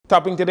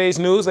Topping today's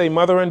news, a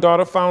mother and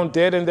daughter found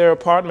dead in their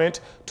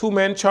apartment. Two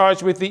men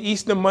charged with the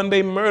Easter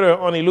Monday murder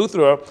on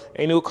Eleuthera.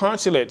 A new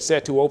consulate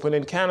set to open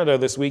in Canada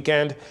this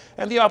weekend.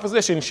 And the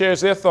opposition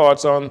shares their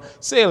thoughts on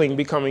sailing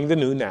becoming the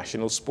new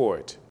national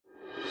sport.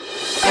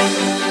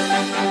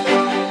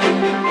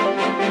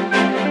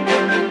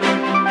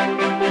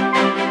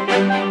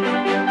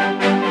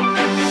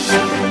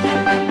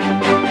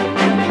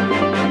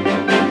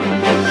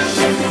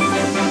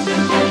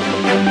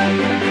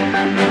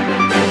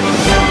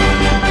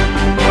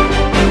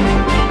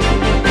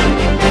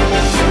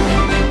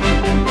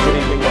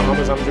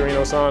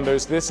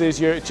 This is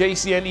your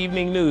JCN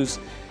Evening News.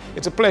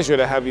 It's a pleasure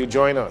to have you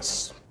join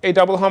us. A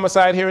double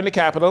homicide here in the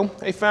capital.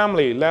 A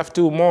family left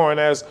to mourn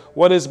as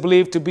what is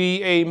believed to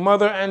be a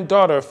mother and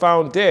daughter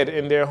found dead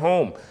in their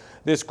home.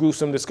 This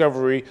gruesome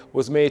discovery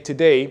was made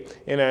today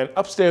in an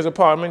upstairs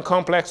apartment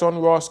complex on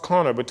Ross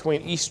Corner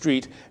between East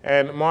Street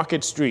and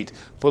Market Street.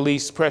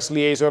 Police Press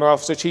Liaison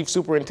Officer Chief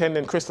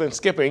Superintendent Chrislyn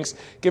Skippings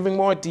giving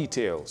more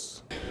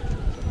details.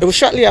 It was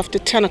shortly after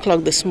 10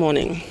 o'clock this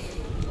morning.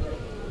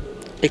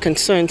 A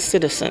concerned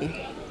citizen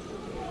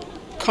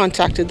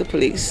contacted the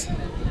police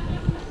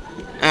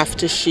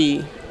after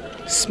she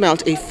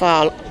smelt a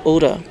foul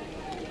odor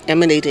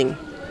emanating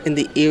in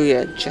the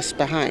area just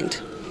behind.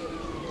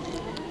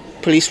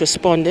 Police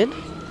responded,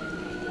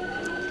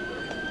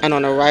 and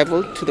on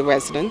arrival to the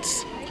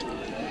residence,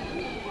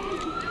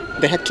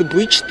 they had to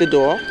breach the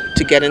door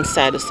to get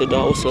inside as the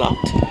door was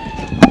locked.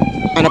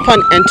 And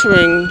upon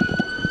entering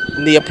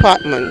the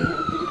apartment,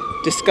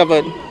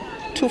 discovered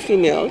two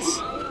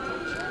females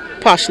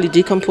partially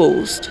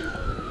decomposed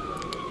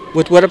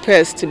with what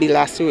appears to be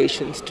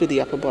lacerations to the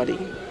upper body.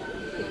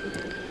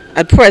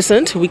 At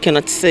present, we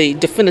cannot say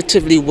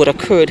definitively what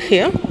occurred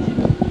here,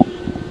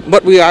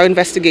 but we are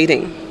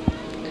investigating.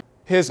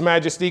 His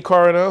Majesty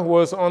Coroner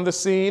was on the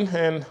scene,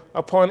 and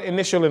upon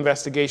initial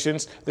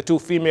investigations, the two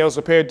females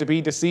appeared to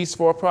be deceased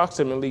for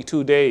approximately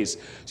 2 days.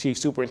 Chief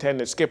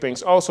Superintendent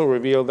Skippings also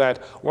revealed that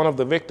one of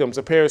the victims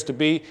appears to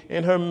be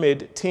in her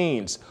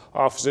mid-teens.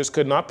 Officers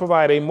could not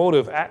provide a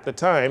motive at the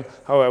time.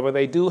 However,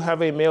 they do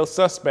have a male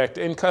suspect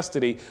in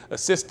custody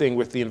assisting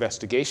with the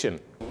investigation.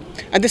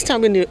 At this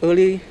time, in the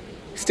early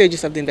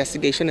stages of the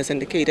investigation, as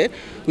indicated,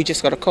 we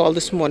just got a call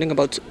this morning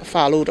about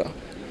foul odor.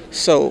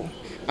 So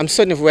I'm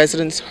certain if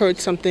residents heard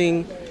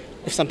something,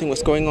 if something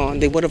was going on,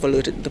 they would have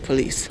alerted the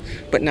police.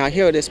 But now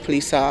here it is,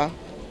 police are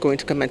going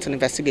to commence an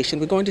investigation.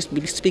 We're going to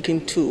be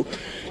speaking to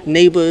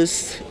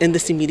neighbors in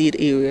this immediate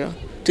area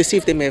to see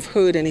if they may have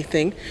heard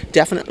anything.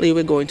 Definitely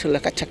we're going to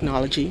look at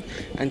technology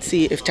and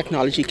see if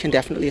technology can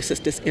definitely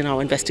assist us in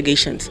our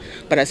investigations.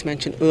 But as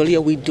mentioned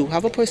earlier, we do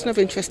have a person of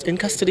interest in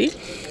custody,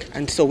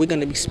 and so we're going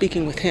to be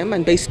speaking with him,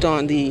 and based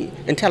on the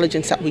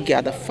intelligence that we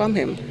gather from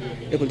him,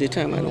 it will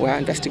determine where our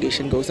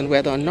investigation goes and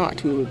whether or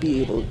not we will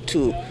be able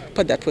to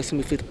put that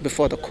person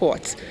before the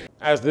courts.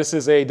 As this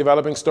is a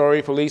developing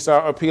story, police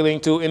are appealing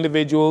to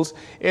individuals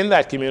in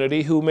that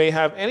community who may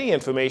have any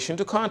information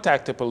to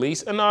contact the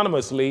police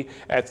anonymously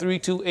at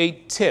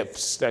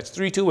 328-TIPS. That's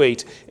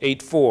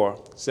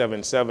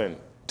 328-8477.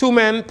 Two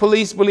men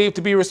police believed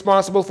to be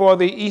responsible for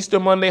the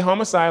Easter Monday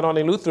homicide on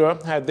Eleuthera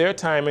had their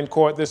time in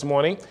court this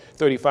morning.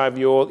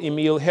 35-year-old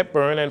Emil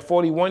Hepburn and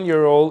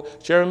 41-year-old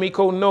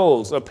Jeremico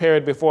Knowles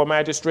appeared before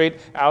Magistrate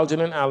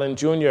Algernon Allen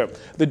Jr.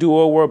 The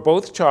duo were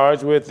both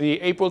charged with the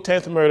April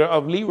 10th murder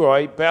of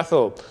Leroy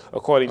Bethel.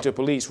 According to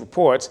police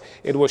reports,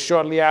 it was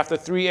shortly after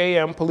 3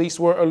 a.m. police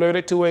were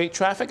alerted to a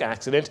traffic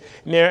accident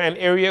near an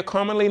area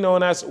commonly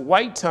known as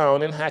White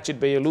Town in Hatchet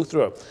Bay,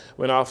 Eleuthera.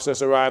 When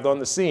officers arrived on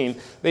the scene,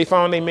 they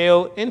found a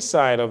male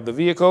inside of the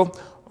vehicle.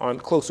 On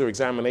closer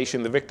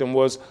examination, the victim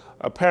was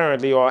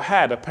apparently or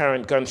had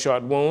apparent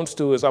gunshot wounds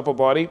to his upper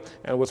body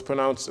and was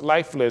pronounced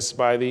lifeless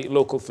by the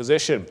local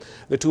physician.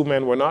 The two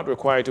men were not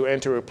required to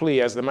enter a plea,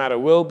 as the matter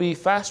will be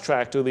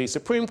fast-tracked to the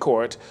Supreme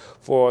Court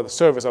for the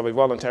service of a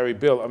voluntary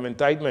bill of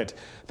indictment.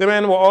 The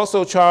men were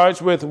also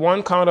charged with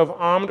 1 count of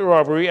armed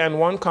robbery and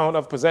 1 count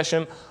of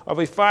possession of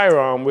a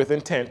firearm with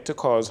intent to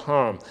cause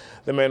harm.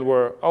 The men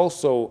were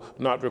also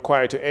not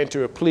required to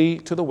enter a plea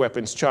to the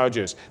weapons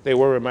charges. They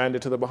were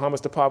remanded to the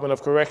Bahamas Department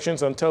of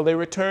Corrections until they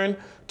return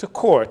to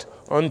court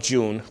on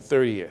June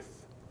 30th.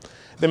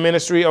 The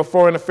Ministry of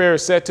Foreign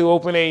Affairs set to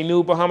open a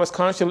new Bahamas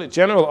Consulate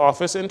General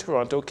office in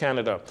Toronto,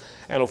 Canada.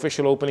 An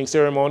official opening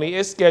ceremony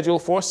is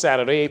scheduled for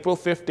Saturday, April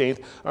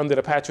 15th, under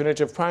the patronage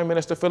of Prime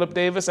Minister Philip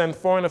Davis and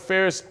Foreign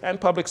Affairs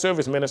and Public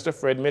Service Minister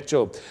Fred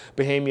Mitchell.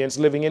 Bahamians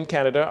living in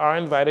Canada are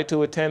invited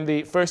to attend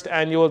the first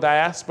annual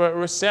Diaspora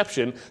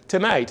reception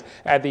tonight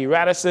at the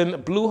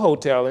Radisson Blue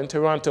Hotel in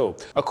Toronto.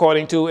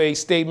 According to a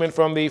statement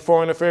from the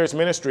Foreign Affairs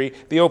Ministry,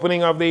 the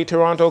opening of the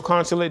Toronto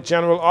Consulate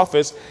General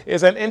office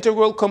is an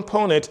integral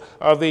component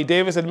of the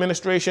Davis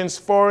administration's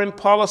foreign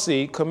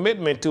policy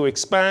commitment to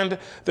expand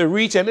the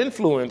reach and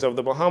influence of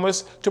the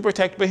Bahamas to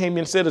protect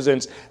Bahamian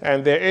citizens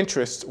and their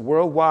interests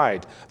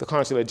worldwide. The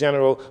Consulate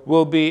General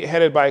will be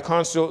headed by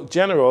Consul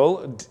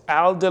General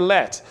Al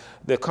Delet.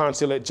 The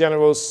Consulate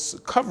General's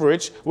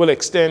coverage will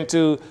extend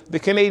to the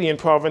Canadian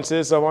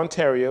provinces of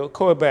Ontario,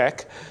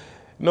 Quebec,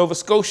 Nova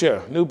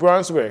Scotia, New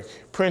Brunswick,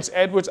 Prince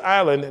Edward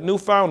Island,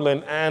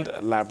 Newfoundland, and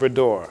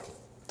Labrador.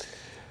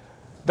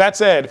 That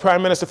said,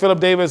 Prime Minister Philip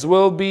Davis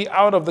will be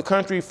out of the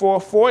country for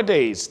 4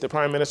 days. The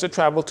Prime Minister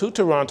traveled to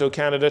Toronto,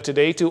 Canada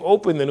today to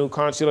open the new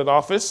consulate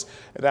office.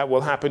 That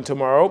will happen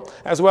tomorrow,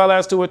 as well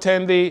as to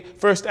attend the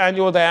first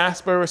annual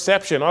diaspora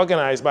reception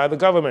organized by the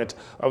government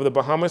of the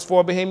Bahamas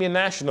for Bahamian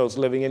nationals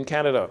living in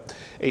Canada.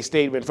 A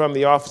statement from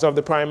the Office of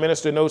the Prime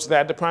Minister notes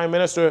that the Prime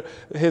Minister,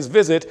 his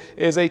visit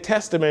is a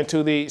testament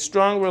to the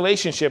strong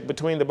relationship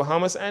between the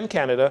Bahamas and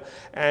Canada,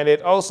 and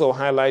it also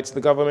highlights the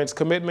government's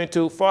commitment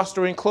to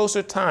fostering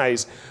closer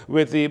ties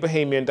with the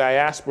Bahamian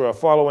diaspora.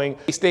 Following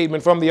a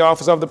statement from the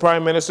Office of the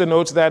Prime Minister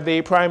notes that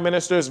the Prime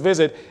Minister's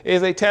visit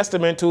is a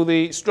testament to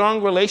the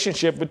strong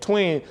relationship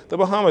between the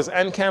Bahamas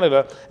and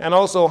Canada, and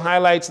also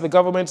highlights the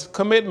government's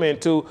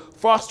commitment to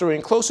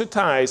fostering closer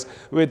ties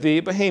with the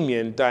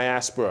Bahamian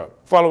diaspora.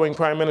 Following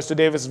Prime Minister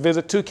Davis'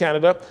 visit to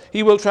Canada,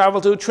 he will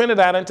travel to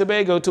Trinidad and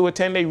Tobago to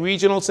attend a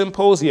regional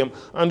symposium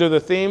under the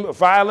theme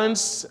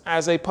Violence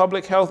as a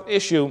Public Health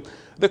Issue,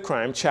 the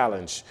Crime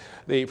Challenge.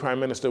 The Prime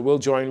Minister will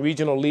join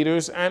regional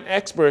leaders and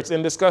experts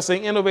in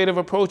discussing innovative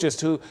approaches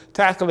to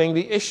tackling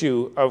the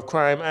issue of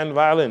crime and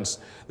violence.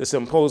 The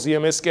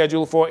symposium is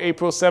scheduled for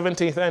April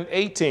 17th and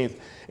 18th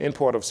in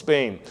Port of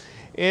Spain.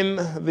 In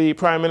the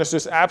Prime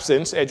Minister's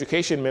absence,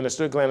 Education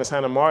Minister Glenys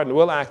Hanna Martin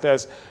will act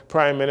as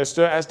Prime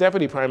Minister, as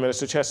Deputy Prime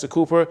Minister Chester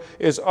Cooper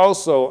is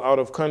also out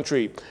of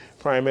country.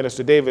 Prime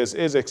Minister Davis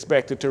is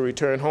expected to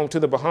return home to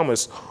the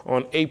Bahamas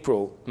on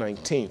April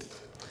 19th.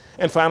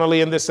 And finally,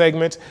 in this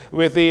segment,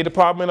 with the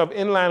Department of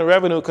Inland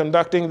Revenue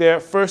conducting their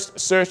first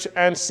search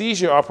and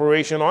seizure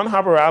operation on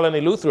Harbour Island,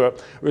 Eleuthera,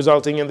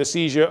 resulting in the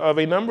seizure of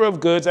a number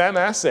of goods and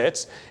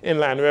assets,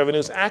 Inland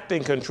Revenue's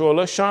acting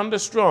controller, Shonda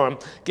Strawn,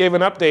 gave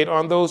an update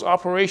on those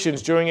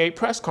operations during a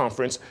press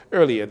conference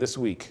earlier this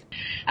week.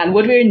 And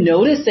what we're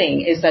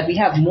noticing is that we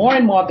have more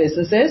and more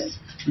businesses,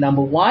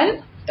 number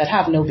one, that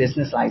have no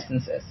business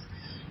licenses.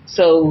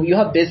 So you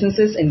have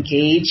businesses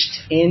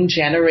engaged in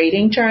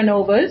generating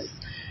turnovers,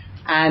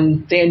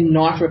 and they're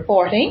not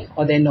reporting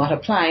or they're not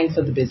applying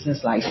for the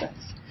business license.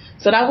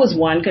 So that was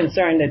one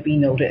concern that we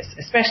noticed,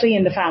 especially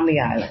in the Family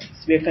Islands.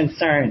 We're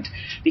concerned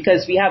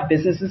because we have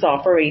businesses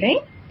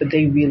operating, but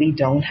they really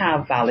don't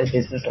have valid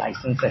business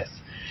licenses.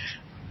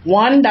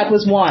 That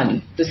was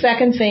one. The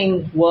second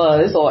thing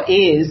was, or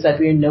is, that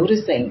we're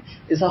noticing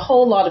is a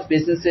whole lot of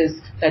businesses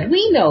that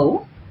we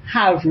know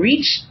have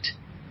reached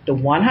the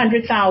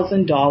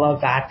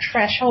 $100,000 VAT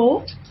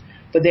threshold,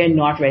 but they're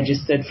not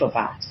registered for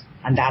VAT.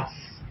 And that's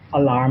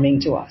alarming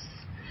to us.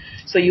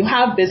 So you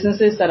have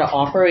businesses that are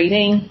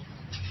operating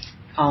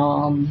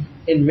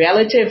in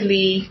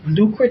relatively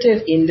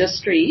lucrative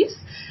industries,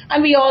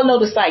 and we all know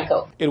the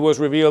cycle. It was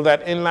revealed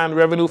that Inland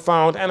Revenue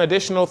found an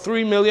additional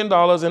 $3 million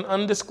in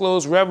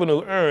undisclosed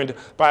revenue earned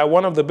by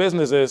one of the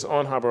businesses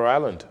on Harbour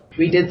Island.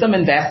 We did some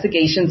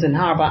investigations in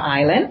Harbour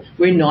Island.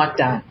 We're not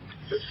done.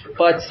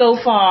 But so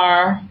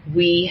far,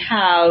 we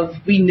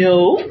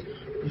know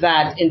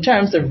that in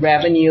terms of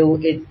revenue,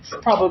 it's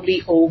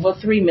probably over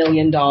 $3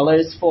 million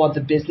for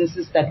the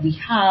businesses that we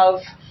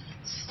have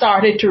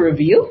started to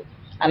review.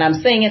 And I'm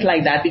saying it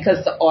like that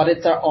because the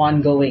audits are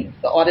ongoing.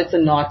 The audits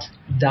are not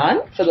done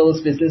for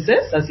those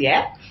businesses as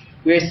yet.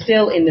 We're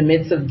still in the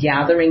midst of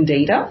gathering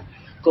data,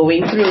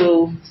 going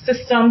through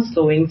systems,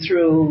 going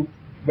through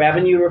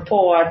revenue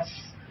reports,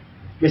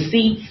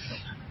 receipts,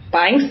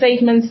 buying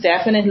statements,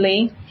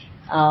 definitely.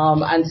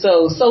 And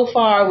so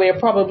far, we're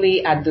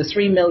probably at the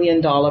 $3 million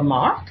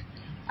mark,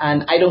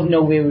 and I don't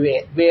know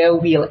where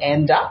we'll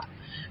end up,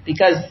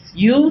 because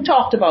you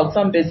talked about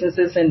some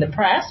businesses in the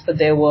press, but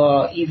there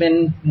were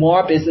even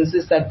more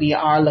businesses that we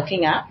are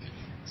looking at.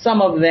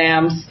 Some of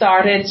them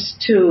started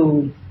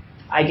to,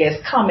 I guess,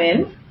 come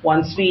in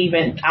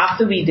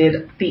after we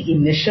did the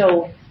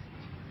initial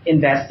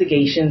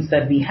investigations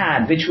that we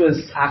had, which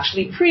was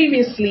actually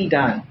previously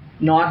done,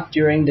 not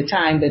during the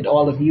time that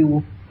all of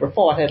you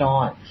reported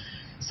on.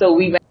 So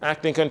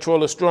Acting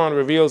Controller Strawn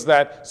reveals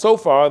that so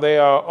far they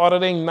are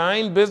auditing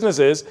 9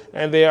 businesses,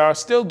 and they are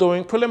still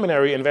doing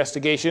preliminary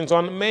investigations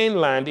on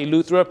mainland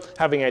Eleuthera,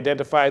 having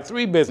identified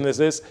 3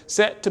 businesses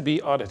set to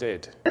be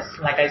audited.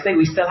 Like I say,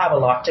 we still have a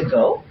lot to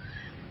go.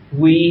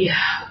 We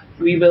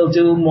will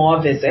do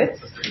more visits,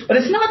 but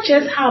it's not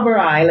just Harbour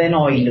Island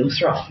or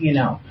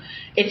Eleuthera,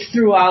 It's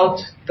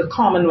throughout the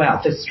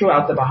Commonwealth. It's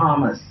throughout the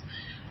Bahamas.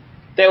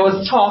 There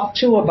was talk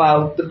too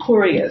about the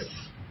couriers.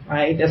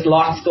 Right? There's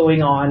lots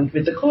going on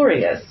with the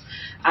couriers.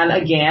 And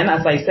again,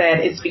 as I said,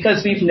 it's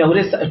because we've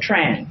noticed a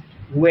trend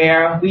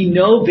where we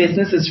know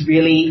business is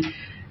really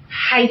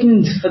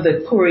heightened for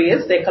the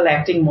couriers. They're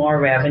collecting more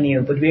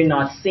revenue, but we're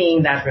not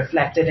seeing that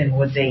reflected in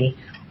what they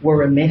were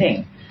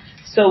remitting.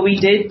 So we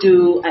did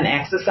do an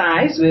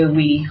exercise where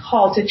we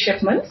halted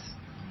shipments,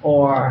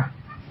 or,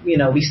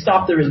 we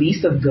stopped the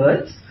release of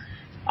goods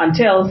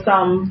until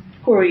some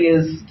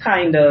couriers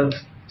kind of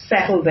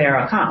settled their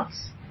accounts,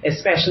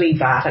 especially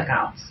VAT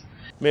accounts.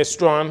 Ms.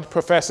 Strawn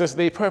professes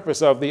the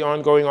purpose of the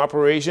ongoing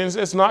operations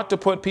is not to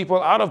put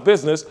people out of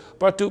business,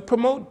 but to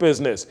promote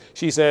business.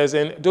 She says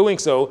in doing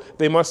so,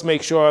 they must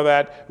make sure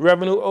that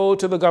revenue owed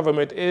to the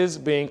government is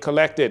being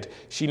collected.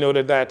 She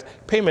noted that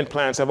payment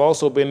plans have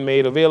also been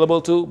made available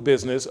to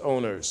business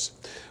owners.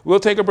 We'll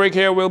take a break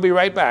here. We'll be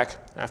right back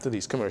after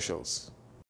these commercials.